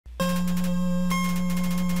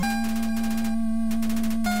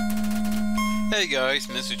Hey guys,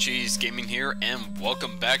 Mr. Cheese Gaming here, and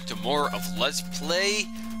welcome back to more of Let's Play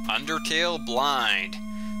Undertale Blind.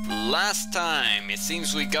 Last time, it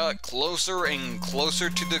seems we got closer and closer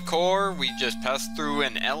to the core. We just passed through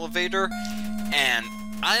an elevator, and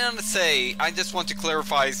I want to say, I just want to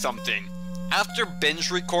clarify something. After binge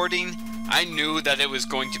recording, I knew that it was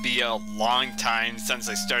going to be a long time since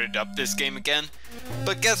I started up this game again.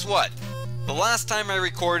 But guess what? The last time I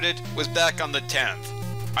recorded was back on the 10th.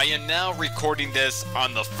 I am now recording this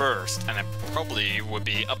on the 1st, and I probably would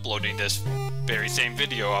be uploading this very same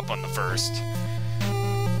video up on the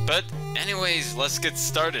 1st. But anyways, let's get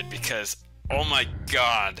started because, oh my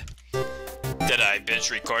god, did I binge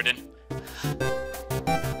recording?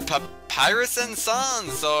 Papyrus and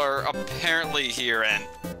Sans are apparently here, and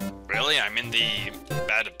really, I'm in the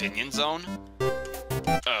bad opinion zone?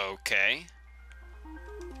 Okay.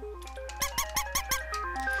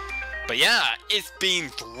 But yeah, it's been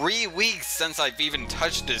 3 weeks since I've even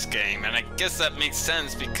touched this game, and I guess that makes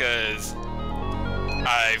sense because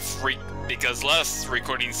last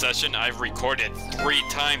recording session I've recorded 3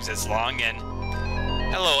 times as long. And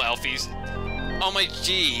hello, Alfies. Oh my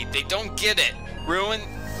gee, they don't get it.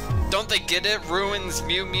 Don't they get it? Ruins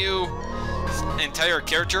Mew Mew's entire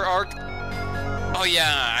character arc. Oh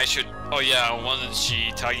yeah, wasn't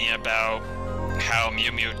she talking about how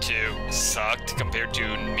Mew Mew 2 sucked compared to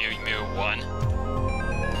Mew Mew 1?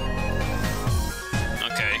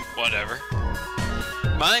 Okay, whatever.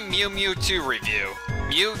 My Mew Mew 2 review.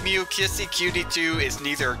 Mew Mew Kissy Cutie 2 is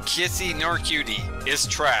neither kissy nor cutie. It's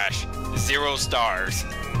trash. 0 stars.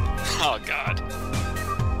 Oh god.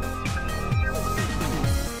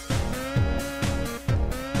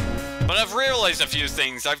 But I've realized a few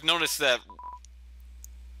things. I've noticed that.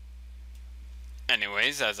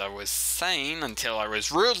 Anyways, as I was saying, until I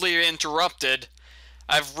was rudely interrupted,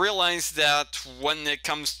 I've realized that when it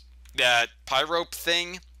comes that pyrope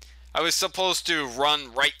thing, I was supposed to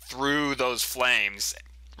run right through those flames.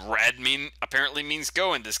 Red apparently means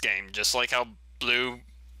go in this game, just like how blue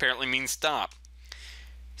apparently means stop.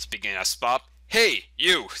 Speaking of stop, hey,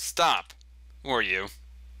 you, stop. Who are you?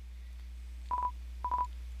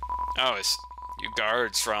 Oh, it's you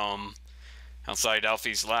guards from outside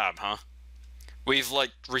Alfie's lab, huh? We've,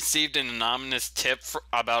 received an anonymous tip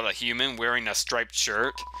about a human wearing a striped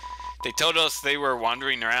shirt. They told us they were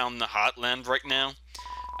wandering around the Hotlands right now.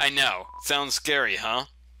 I know. Sounds scary, huh?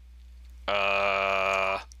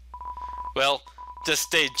 Well, just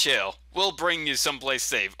stay chill. We'll bring you someplace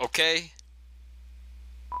safe, okay?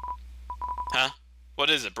 Huh? What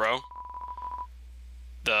is it, bro?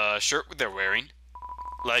 The shirt they're wearing?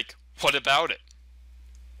 What about it?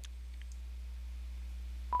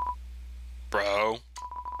 Bro,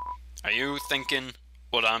 are you thinking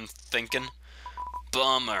what I'm thinking?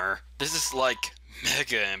 Bummer. This is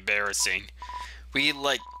mega embarrassing. We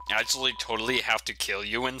actually totally have to kill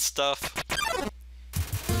you and stuff.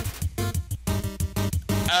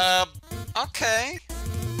 Okay.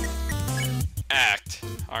 Act.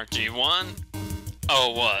 RG1.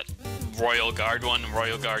 Oh, what? Royal Guard 1 and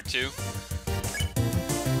Royal Guard 2.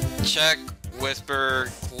 Check,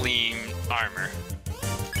 whisper, gleam, armor.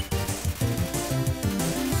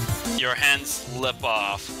 Your hands slip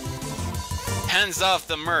off. Hands off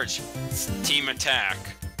the merch. It's team attack.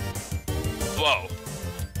 Whoa.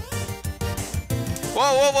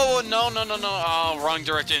 Whoa, no. Oh, wrong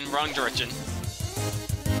direction.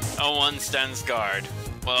 01 stands guard.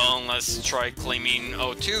 Well, let's try claiming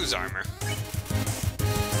 02's armor.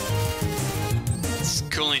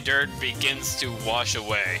 Cooling dirt begins to wash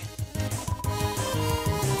away.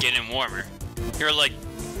 Getting warmer. You're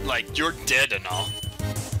you're dead and all.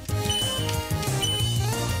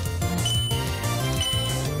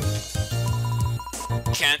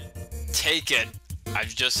 Can't take it.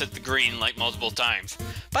 I've just hit the green multiple times.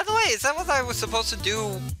 By the way, is that what I was supposed to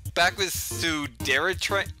do back with Sudara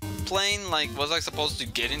plane? Was I supposed to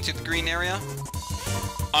get into the green area?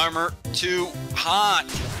 Armor too hot.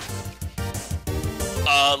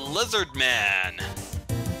 Lizard man.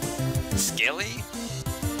 Scaly?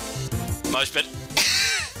 Much better.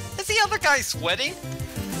 Is the other guy sweating?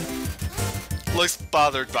 Looks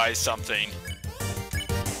bothered by something.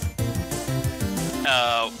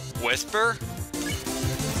 Whisper?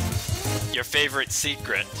 Your favorite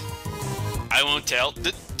secret? I won't tell.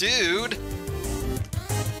 Dude!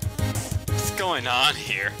 What's going on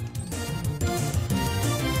here?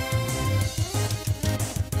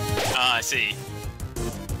 Ah, I see.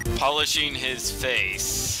 Polishing his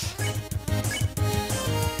face.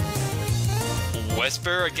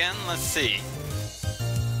 Whisper again? Let's see.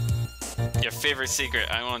 Your favorite secret?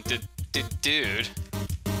 I won't. Dude.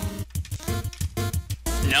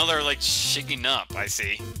 Now they're like shaking up, I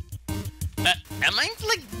see. Am I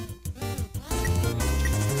like...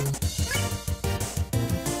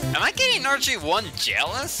 Am I getting RG1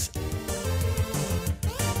 jealous?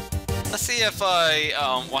 Let's see if I,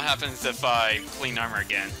 what happens if I clean armor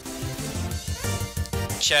again.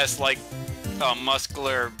 Chest, like,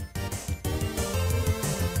 muscular.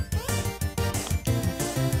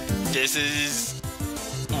 This is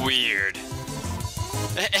weird.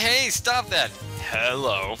 Hey, stop that.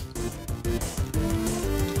 Hello.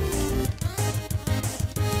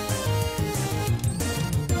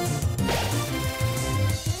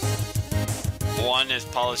 One is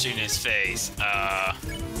polishing his face.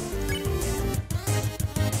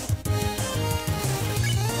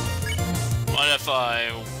 What if I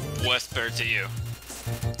whisper to you?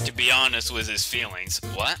 To be honest with his feelings.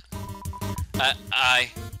 What?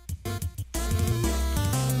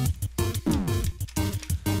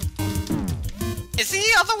 Is the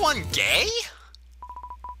other one gay?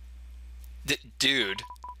 Dude.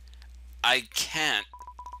 I can't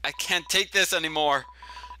take this anymore.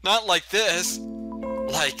 Not like this.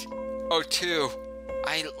 Like, oh, too.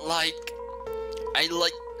 I like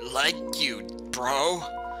you, bro.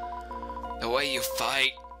 The way you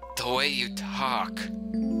fight, the way you talk.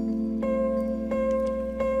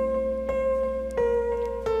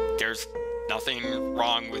 There's nothing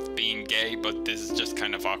wrong with being gay, but this is just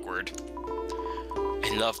kind of awkward. I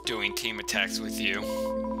love doing team attacks with you.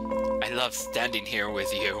 I love standing here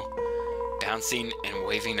with you, bouncing and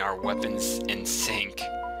waving our weapons in sync.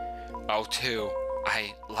 Oh, too,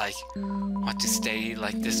 I want to stay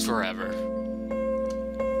like this forever.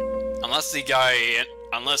 Unless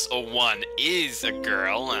 01 is a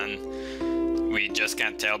girl, and we just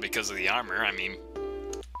can't tell because of the armor, I mean.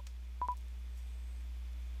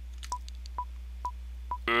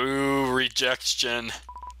 Ooh, rejection.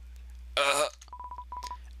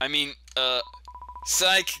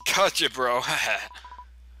 Psych, gotcha, bro.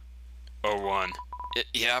 01.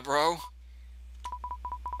 Yeah, bro?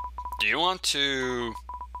 Do you want to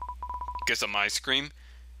get some ice cream?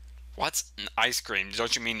 What's an ice cream?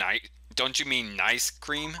 Don't you mean nice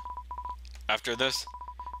cream? After this?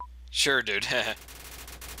 Sure, dude.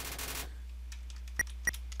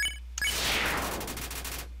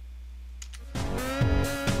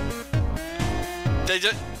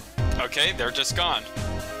 Okay, they're just gone.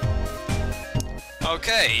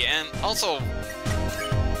 Okay, and also,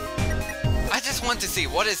 I just want to see,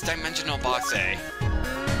 what is Dimensional Box A?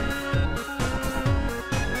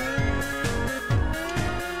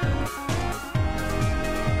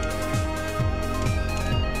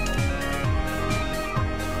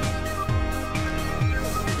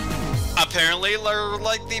 Apparently, they're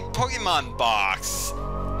like the Pokemon box.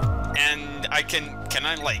 And can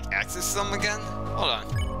I like access them again? Hold on.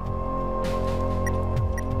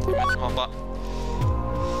 Hold on.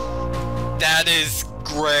 That is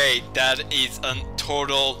great. That is a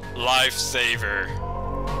total lifesaver.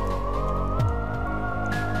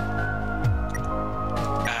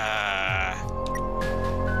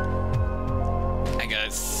 I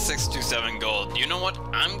got 627 gold. You know what?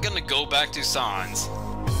 I'm gonna go back to Sans.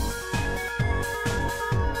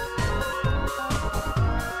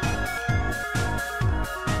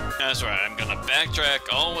 That's right, I'm gonna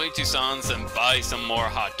backtrack all the way to Sans and buy some more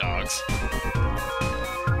hot dogs.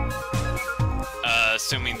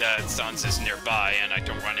 Assuming that Sans is nearby and I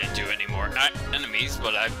don't run into any more enemies,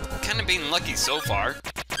 but I've kind of been lucky so far.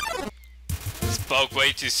 Spoke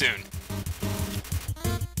way too soon.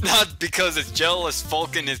 Not because it's jealous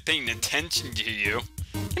Vulcan is paying attention to you.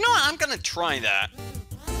 You know what, I'm gonna try that.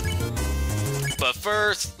 But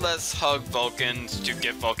first, let's hug Vulcan to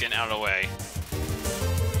get Vulcan out of the way.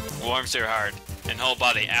 Warms your heart and whole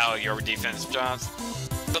body out your defense drops.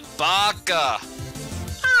 But Baka!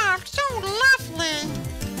 Oh, so lovely!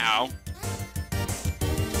 Ow.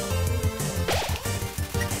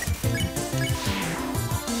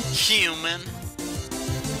 Human.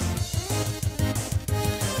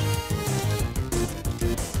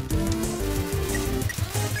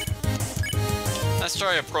 Let's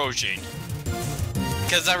try approaching.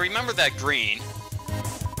 Because I remember that green.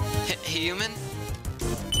 Human?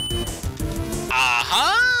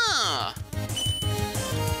 Aha!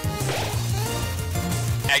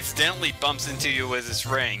 Accidentally bumps into you with his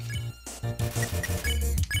ring.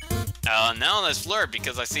 Now let's flirt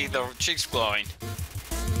because I see the cheeks glowing.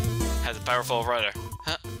 Has a powerful rudder.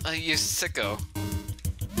 You sicko.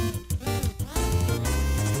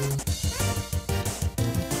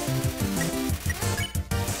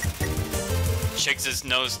 Shakes his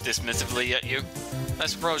nose dismissively at you.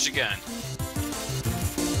 Let's approach again.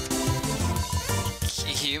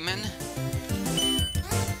 Human?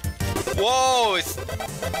 Whoa! It's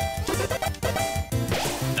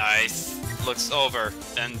nice. Looks over,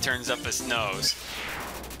 then turns up his nose.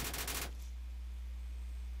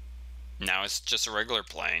 Now it's just a regular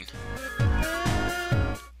plane.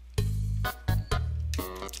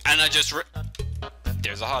 And I just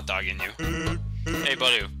there's a hot dog in you. Hey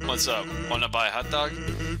buddy, what's up? Wanna buy a hot dog?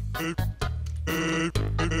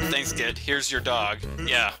 Thanks kid, here's your dog.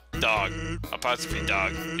 Yeah, dog. Apostrophe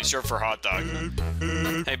dog. It's short for hot dog.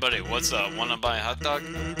 Hey buddy, what's up? Wanna buy a hot dog?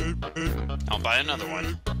 I'll buy another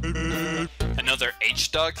one. Another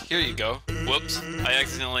H dog? Here you go. Whoops, I'm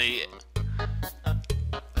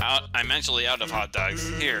actually out of hot dogs.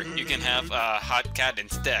 Here, you can have a hot cat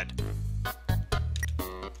instead.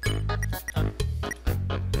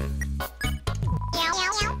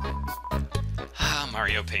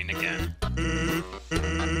 Mario Paint again.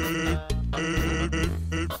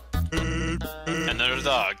 Another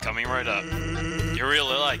dog coming right up. You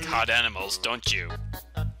really like hot animals, don't you?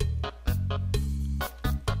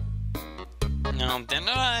 Now, didn't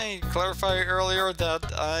I clarify earlier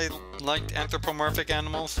that I liked anthropomorphic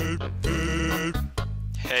animals?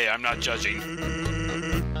 Hey, I'm not judging.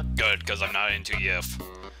 Good, because I'm not into YIF.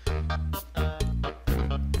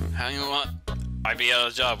 How you want? I'd be out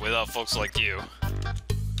of a job without folks like you.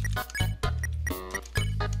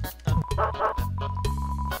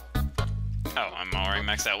 Oh, I'm already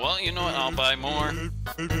maxed out. Well, you know what? I'll buy more.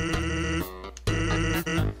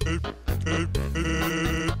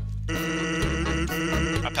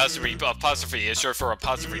 Apostrophe is short for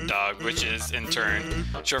apostrophe dog, which is in turn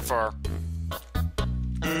short for...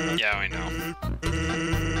 Yeah, I know.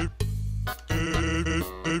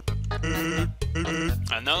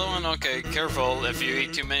 Another one? Okay, careful. If you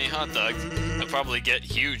eat too many hot dogs, you'll probably get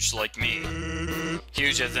huge like me.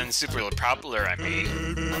 Huge as in super popular, I mean.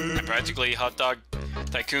 I'm practically a hot dog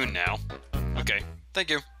tycoon now. Okay, thank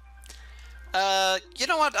you. You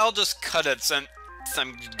know what? I'll just cut it since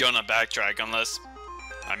I'm gonna backtrack unless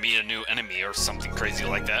I meet a new enemy or something crazy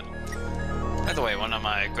like that. By the way, one of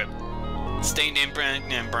my equip stained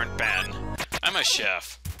imprint and burnt pan. I'm a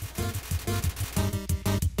chef.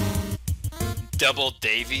 Double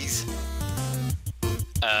Davies.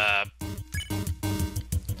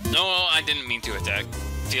 No, I didn't mean to attack.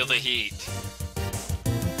 Feel the heat.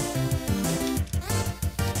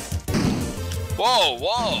 Whoa,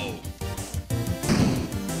 whoa!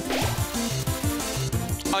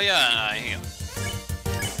 Oh yeah, I heal.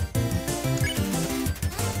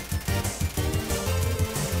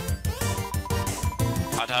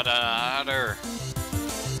 Hotter.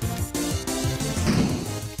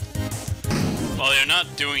 Well, you're not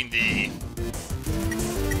doing the...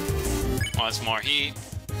 Wants more heat.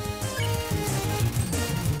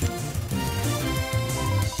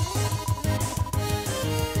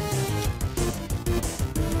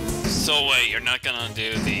 So wait, you're not gonna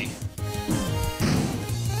do the...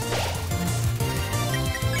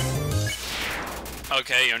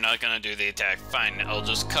 Okay, you're not gonna do the attack. Fine, I'll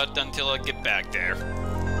just cut until I get back there.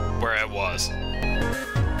 Where I was.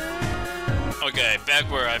 Okay,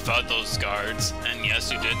 back where I fought those guards. And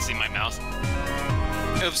yes, you did see my mouth.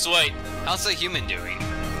 Oops, wait. How's the human doing?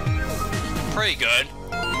 Pretty good.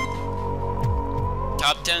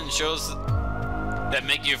 Top 10 shows that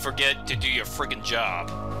make you forget to do your friggin'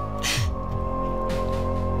 job.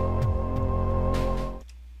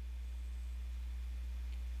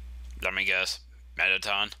 Let me guess.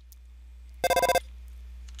 Metaton?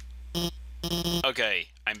 Okay,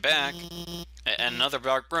 I'm back. Another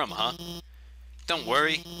dark room, huh? Don't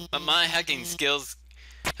worry, but my hacking skills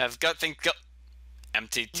have got things go-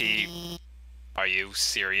 MTT, are you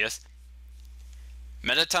serious?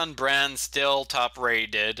 Metaton brand still top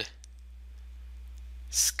rated.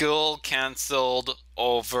 Skill cancelled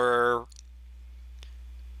over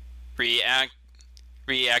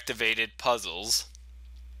reactivated puzzles.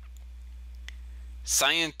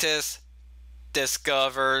 Scientist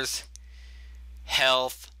discovers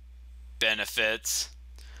health benefits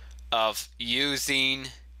of using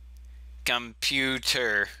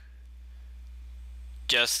computer.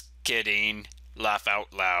 Just kidding. Laugh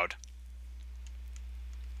out loud.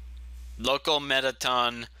 Local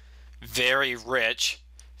Metaton, very rich,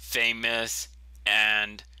 famous,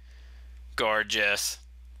 and gorgeous.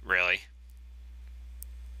 Really.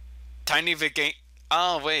 Tiny volcano.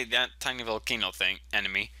 Oh wait, that tiny volcano thing.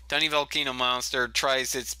 Enemy. Tiny volcano monster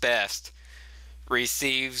tries its best.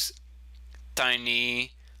 Receives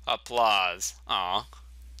tiny applause. Aw.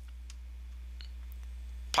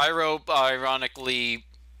 Pyro ironically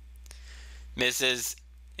misses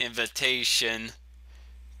invitation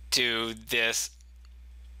to this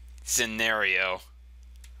scenario.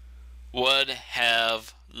 Would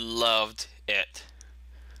have loved it.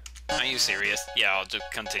 Are you serious? Yeah, I'll just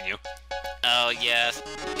continue. Oh yes,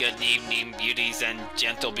 good evening, beauties and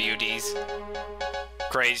gentle beauties.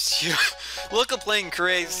 Craze, look at playing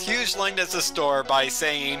Craze huge line at the store by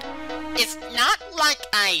saying, "It's not like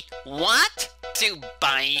I want to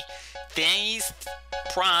buy these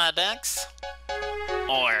products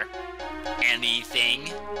or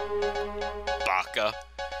anything." Baka.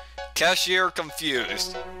 Cashier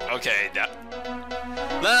confused. Okay,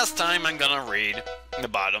 last time I'm gonna read the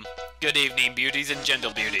bottom. Good evening, beauties and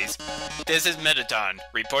gentle beauties. This is Metaton,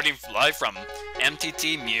 reporting live from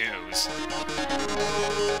MTT Muse.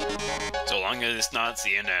 So long as it's not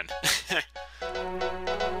CNN.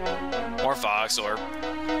 Or Fox, or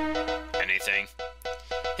anything.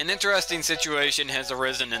 An interesting situation has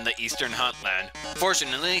arisen in the Eastern Hotland.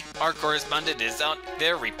 Fortunately, our correspondent is out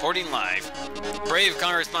there reporting live. Brave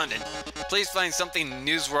correspondent, please find something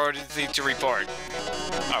newsworthy to report.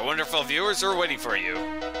 Our wonderful viewers are waiting for you.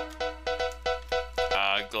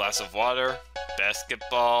 A glass of water,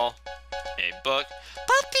 basketball, a book.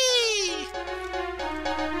 Puppy!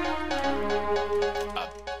 A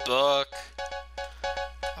book,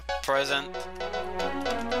 a present,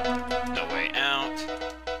 no way out.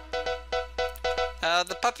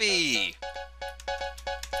 The puppy!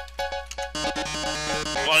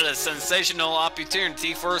 What a sensational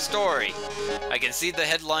opportunity for a story. I can see the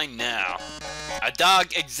headline now. A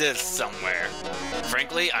dog exists somewhere.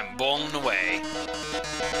 Frankly, I'm blown away.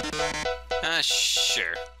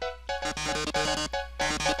 Sure.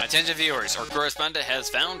 Attention viewers, our correspondent has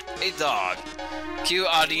found a dog. Cue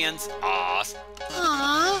audience, aww.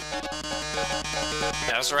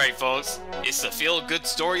 That's right, folks. It's the feel-good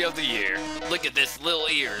story of the year. Look at this little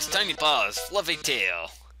ears, tiny paws, fluffy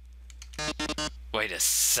tail. Wait a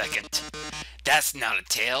second. That's not a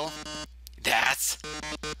tail. That's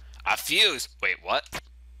a fuse. Wait, what?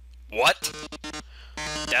 What?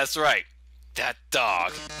 That's right. That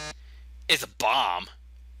dog is a bomb.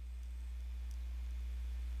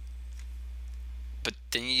 But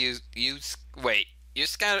then you wait, you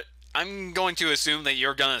scattered. I'm going to assume that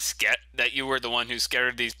you're gonna that you were the one who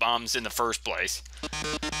scattered these bombs in the first place.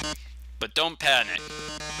 But don't panic.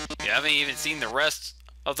 You haven't even seen the rest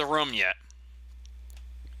of the room yet.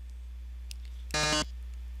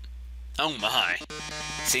 Oh my.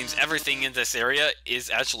 Seems everything in this area is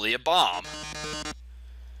actually a bomb.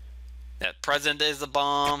 That present is a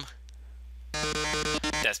bomb.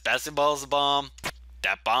 That basketball is a bomb.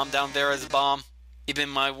 That bomb down there is a bomb. Even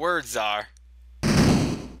my words are.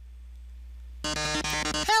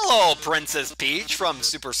 Hello, Princess Peach from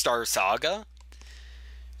Superstar Saga.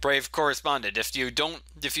 Brave correspondent, if you don't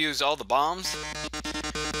defuse all the bombs,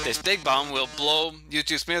 this big bomb will blow you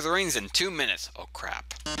to smithereens in 2 minutes. Oh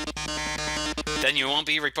crap. Then you won't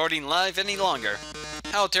be reporting live any longer.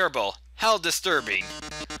 How terrible. How disturbing.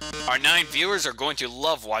 Our 9 viewers are going to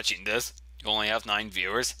love watching this. You only have 9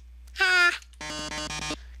 viewers.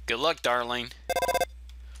 Good luck, darling.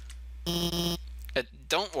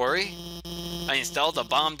 Don't worry. I installed a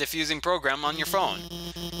bomb defusing program on your phone.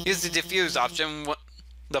 Use the defuse option when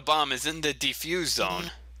the bomb is in the defuse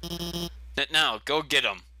zone. Now, go get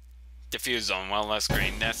him. Defuse zone. Well, that's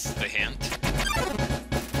green. That's the hint.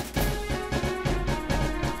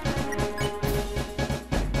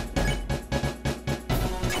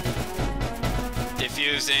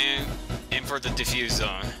 Defusing. Aim for the defuse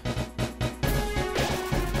zone.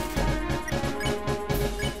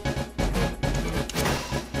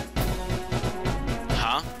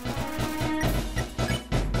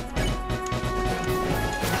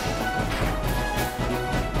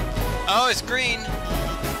 Oh, it's green.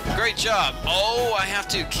 Great job. Oh, I have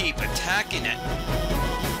to keep attacking it.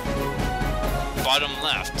 Bottom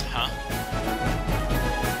left, huh?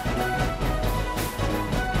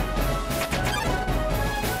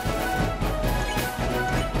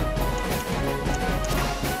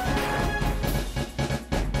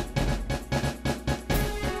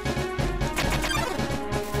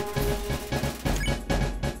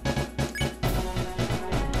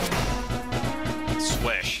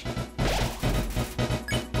 Swish.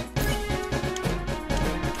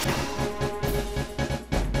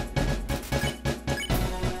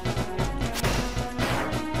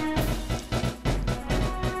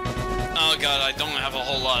 Oh god, I don't have a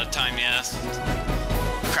whole lot of time yet.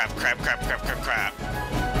 Crap, crap, crap, crap, crap, crap.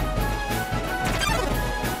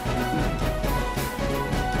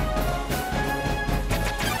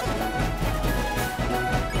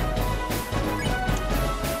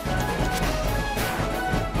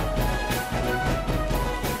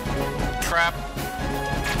 Crap.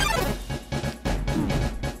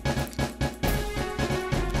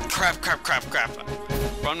 Crap, crap, crap, crap.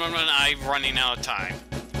 Run, run, run. I'm running out of time.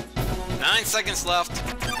 9 seconds left.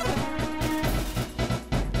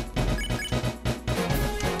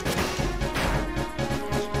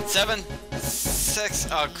 7, 6.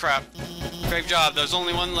 Oh, crap. Great job. There's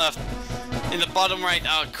only one left. In the bottom right.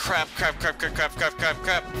 Oh, crap, crap, crap, crap, crap, crap, crap,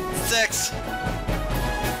 crap. 6.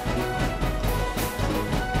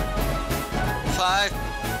 5.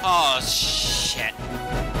 Oh, shit.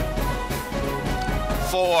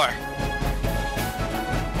 4.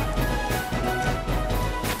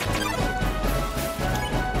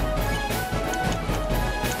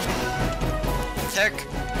 6.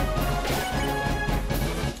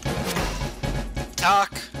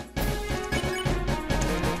 Talk.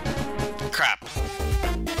 Crap.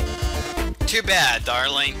 Too bad,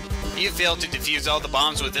 darling. You failed to defuse all the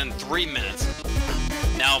bombs within 3 minutes.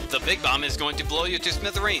 Now, the big bomb is going to blow you to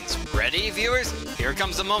smithereens. Ready, viewers? Here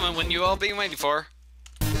comes the moment when you all been waiting for.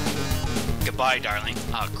 Goodbye, darling.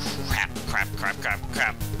 Oh, crap, crap, crap, crap,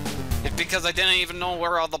 crap. It's because I didn't even know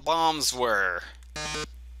where all the bombs were.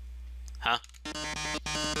 Huh?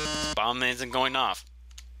 This bomb isn't going off.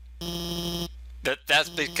 That's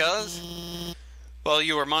because? Well,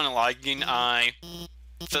 you were monologuing. I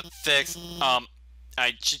fixed,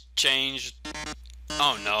 I changed.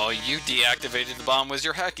 Oh no, you deactivated the bomb with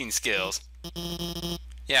your hacking skills.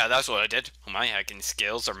 Yeah, that's what I did. My hacking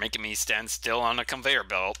skills are making me stand still on a conveyor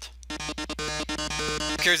belt.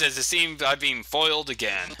 Curse as it seems I've been foiled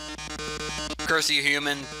again. Curse you,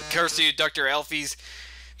 human. Curse you, Dr. Alfies,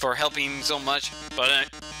 for helping so much. But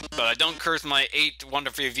I don't curse my 8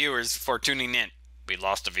 wonderful viewers for tuning in. We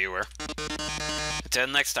lost a viewer. Until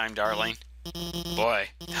next time, darling. Boy,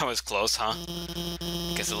 that was close, huh?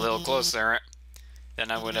 Guess a little closer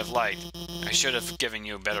than I would have liked. I should have given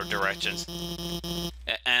you better directions.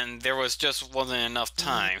 And there was just wasn't enough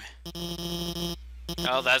time.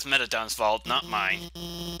 Oh, that's Metaton's fault, not mine.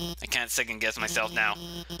 I can't second guess myself now.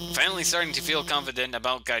 I'm finally starting to feel confident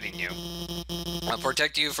about guiding you. I'll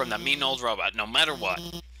protect you from the mean old robot, no matter what.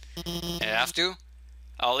 And I have to?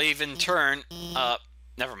 I'll even turn,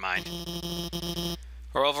 never mind.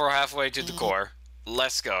 We're over halfway to the core.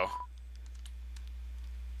 Let's go.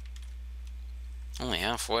 Only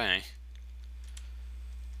halfway.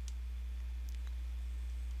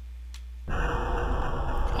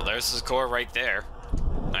 Well, there's the core right there.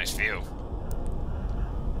 Nice view.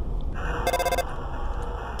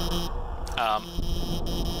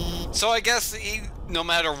 So I guess no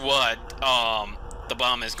matter what, the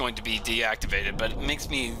bomb is going to be deactivated, but it makes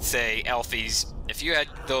me say, Alfies, if you had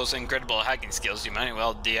those incredible hacking skills, you might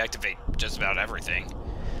well deactivate just about everything.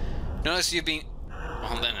 Notice you've been...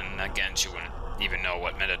 Well, then again, she wouldn't even know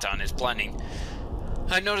what Metaton is planning.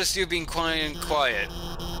 I noticed you've been quiet.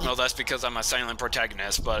 Well, that's because I'm a silent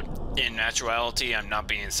protagonist, but in actuality, I'm not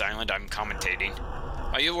being silent, I'm commentating.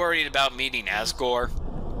 Are you worried about meeting Asgore?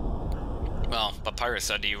 Well, Papyrus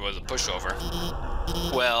said he was a pushover.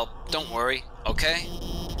 Well, don't worry, okay?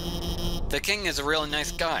 The king is a really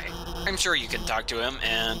nice guy. I'm sure you can talk to him,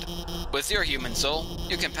 and with your human soul,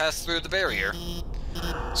 you can pass through the barrier.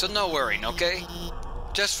 So no worrying, okay?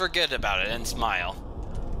 Just forget about it and smile.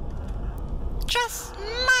 Just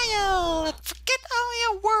smile and forget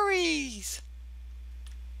all your worries.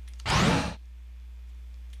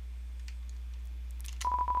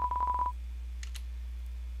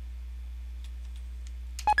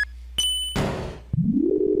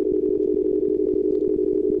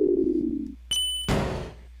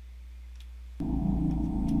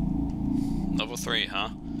 Level 3, huh?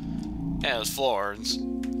 Yeah, it's floors.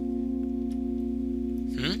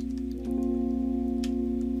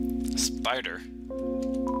 Spider.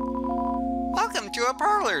 Welcome to our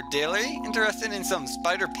parlor, Dilly. Interested in some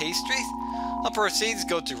spider pastries? I'll proceed to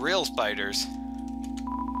go to real spiders.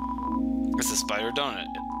 It's a spider donut.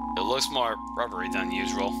 It looks more rubbery than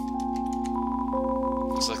usual.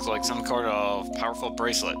 This looks like some kind of powerful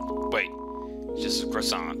bracelet. Wait, it's just a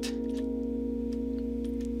croissant.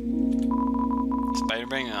 Spider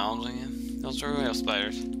bang and all those are real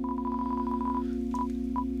spiders.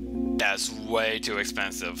 That's way too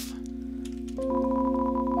expensive.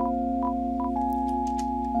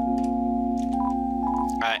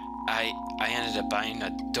 I ended up buying a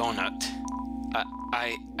donut.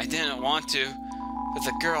 I didn't want to, but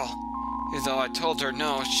the girl, even though I told her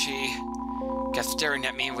no, she kept staring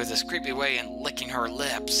at me with this creepy way and licking her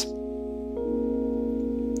lips.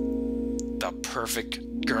 The perfect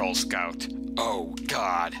Girl Scout. Oh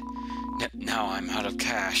God. Now I'm out of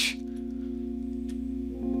cash.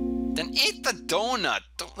 Then eat the donut.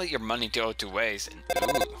 Don't let your money go to waste.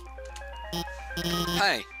 Ooh.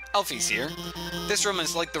 Hi, Alfie's here. This room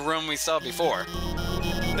is like the room we saw before.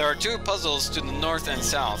 There are 2 puzzles to the north and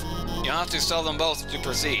south. You'll have to solve them both to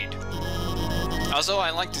proceed. Also, I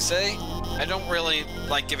like to say, I don't really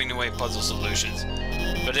like giving away puzzle solutions.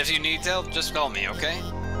 But if you need help, just call me, okay?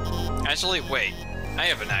 Actually, wait. I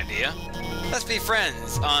have an idea. Let's be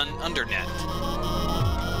friends on Undernet.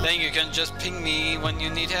 Then you can just ping me when you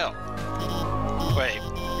need help. Wait,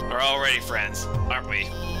 we're already friends, aren't we?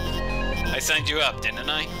 I signed you up, didn't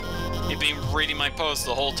I? You've been reading my posts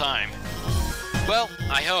the whole time. Well,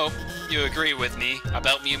 I hope you agree with me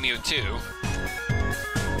about Mew Mew 2.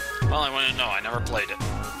 Well, I want to know. I never played it.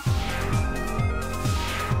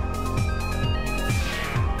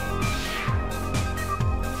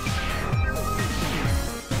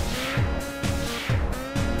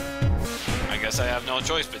 I guess I have no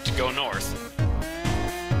choice but to go north.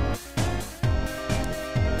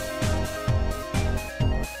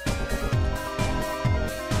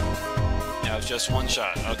 Now it's just one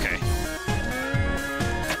shot. Okay.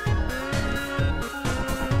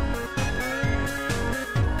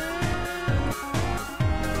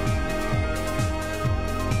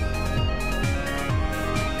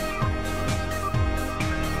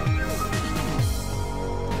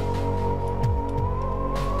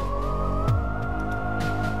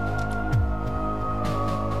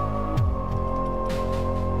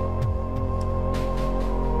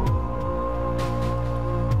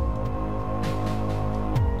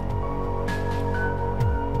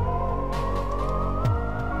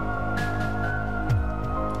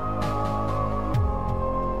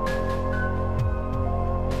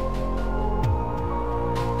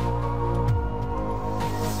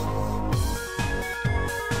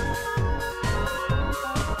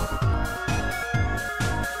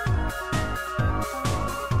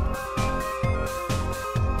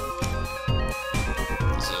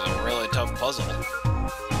 Puzzle.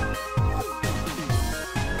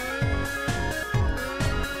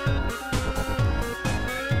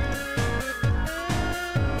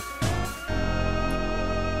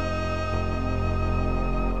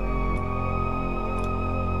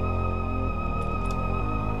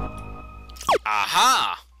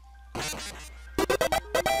 Aha!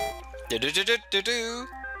 Do-do-do-do-do-do.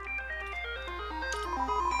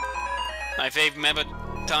 My fave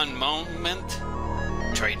Mebaton moment.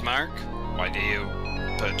 Trademark? Why do you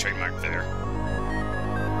put a trademark there?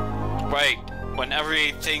 Right, when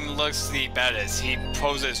everything looks the baddest, he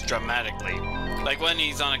poses dramatically. Like when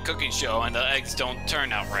he's on a cooking show and the eggs don't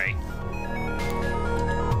turn out right.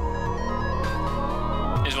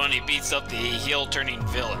 Is when he beats up the heel-turning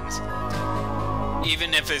villains.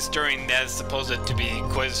 Even if it's during that supposed to be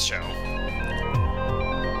quiz show.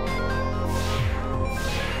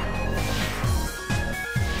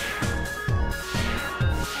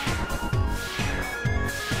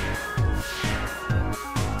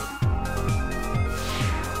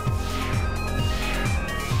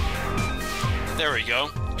 There we go,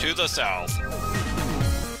 to the south.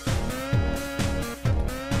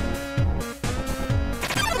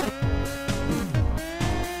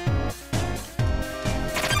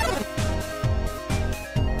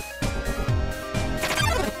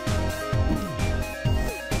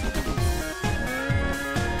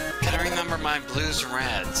 Gotta remember my blues and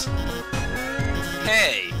reds.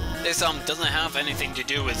 Hey, this doesn't have anything to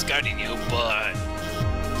do with guiding you, but...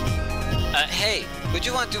 hey, would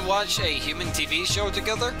you want to watch a human TV show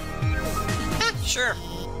together? Sure.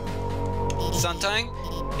 Sometime?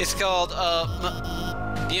 It's called,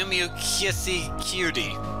 Mew Mew Kissy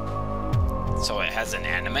Cutie. So it has an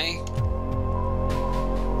anime?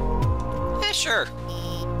 Sure.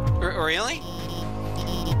 Really?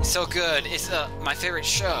 It's so good. It's, my favorite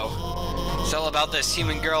show. It's all about this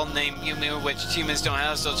human girl named Mew Mew, which humans don't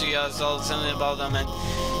have, so she has all something about them,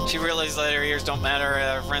 and she realizes that her ears don't matter,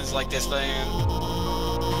 her friends like this thing.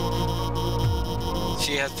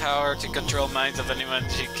 She has power to control minds of anyone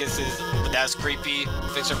she kisses, but that's creepy.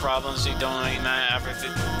 Fix her problems, she don't even matter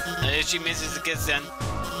everything. And if she misses the kiss, then...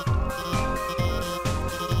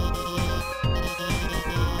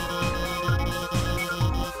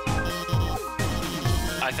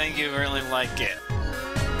 I think you really like it.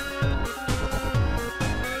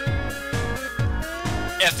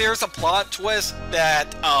 If there's a plot twist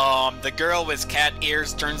that the girl with cat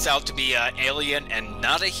ears turns out to be an alien and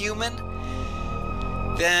not a human,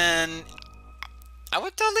 then I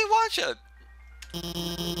would totally watch it.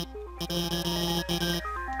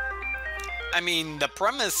 I mean, the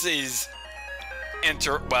premise is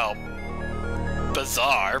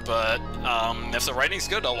bizarre, but if the writing's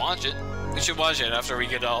good, I'll watch it. We should watch it after we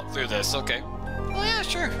get all through this. Okay. Oh yeah,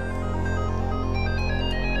 sure.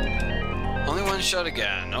 Only one shot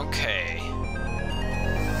again. Okay.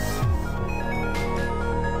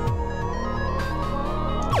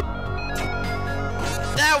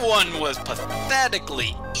 That one was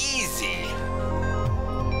pathetically easy.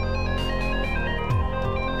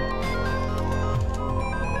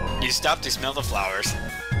 You stop to smell the flowers.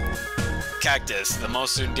 Cactus, the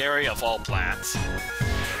most tsundere of all plants.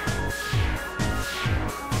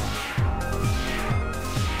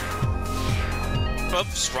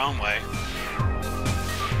 Oops, wrong way.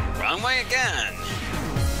 Wrong way again.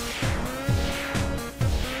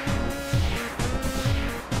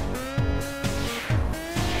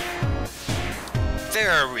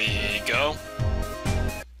 There we go.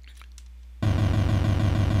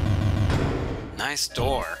 Nice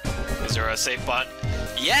door. Is there a safe button?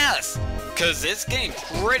 Yes! Because it's getting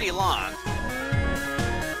pretty long.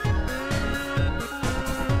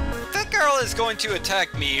 That girl is going to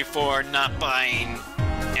attack me for not buying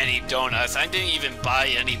any donuts. I didn't even buy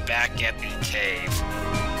any back at the cave.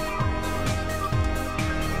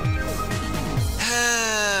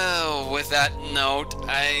 With that note,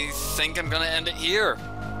 I think I'm gonna end it here.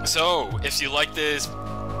 So, if you like this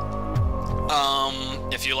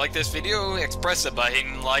video, express it by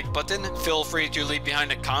hitting the like button. Feel free to leave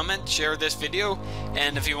behind a comment, share this video,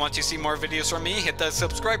 and if you want to see more videos from me, hit that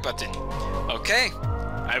subscribe button. Okay,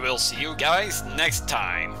 I will see you guys next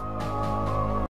time.